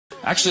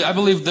Actually, I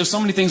believe there's so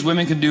many things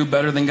women can do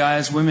better than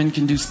guys. Women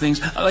can do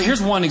things.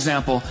 Here's one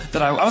example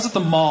that I was at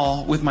the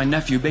mall with my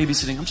nephew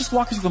babysitting. I'm just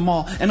walking through the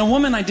mall, and a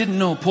woman I didn't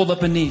know pulled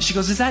up a knee. She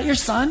goes, "Is that your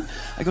son?"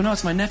 I go, "No,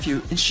 it's my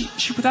nephew." And she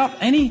without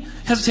any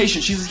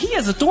hesitation, she says, "He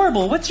is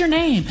adorable. What's your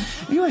name?"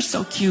 "You are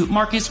so cute.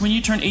 Marcus, when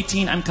you turn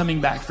 18, I'm coming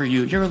back for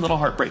you. You're a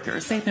little heartbreaker.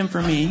 Save him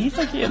for me. He's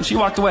so cute." And she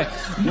walked away.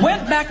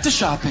 Went back to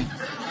shopping.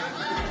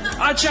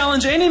 I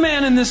challenge any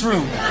man in this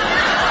room.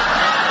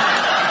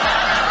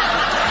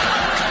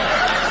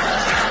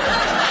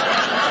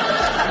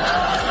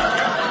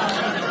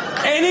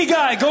 Any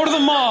guy, go to the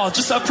mall,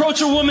 just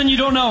approach a woman you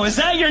don't know. "Is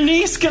that your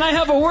niece? Can I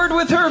have a word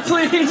with her,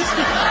 please?"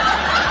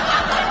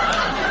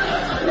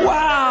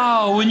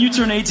 "Wow, when you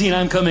turn 18,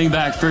 I'm coming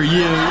back for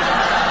you."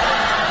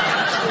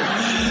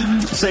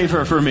 Save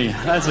her for me.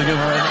 That's a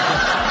good one.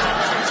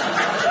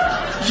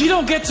 You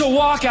don't get to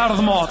walk out of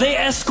the mall. They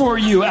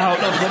escort you out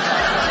of the...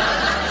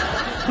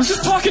 I was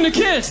just talking to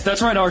kids.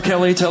 That's right, R.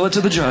 Kelly. Tell it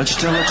to the judge.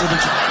 Tell it to the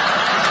judge.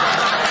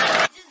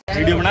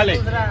 Video बना ले।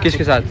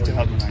 किसके साथ?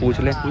 पूछ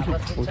ले।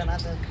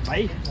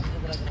 भाई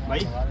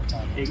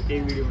एक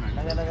video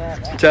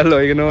बना। चलो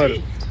इग्नोर।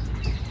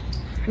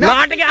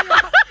 नाट गया।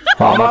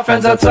 All my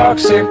friends are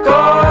toxic,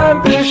 all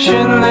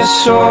ambitionless,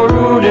 so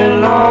rude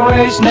and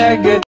always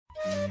negative.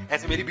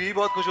 ऐसे मेरी बीवी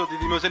बहुत खुश होती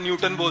थी, मैं उसे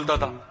न्यूटन बोलता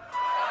था।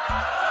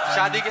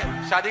 शादी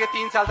के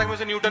 3 साल तक मैं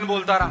उसे न्यूटन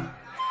बोलता रहा।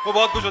 वो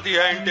बहुत खुश होती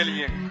है,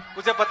 इंटेलिजेंट।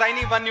 उसे पता ही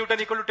नहीं 1 न्यूटन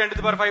 =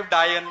 10⁵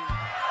 डायन।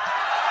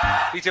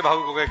 पीछे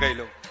भावुक हो गए कई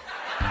लोग।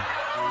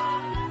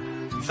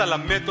 साला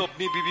मैं तो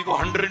अपनी बीवी को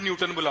 100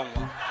 न्यूटन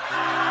बुलाऊंगा।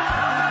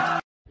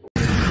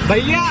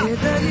 भैया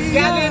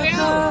क्या दे रहे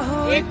हो?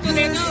 एक तो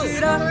दे दो,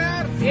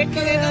 एक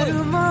तो दे दो।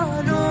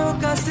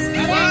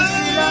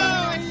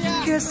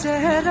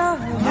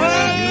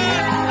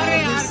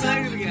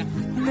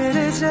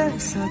 मेरे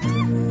जैसा तू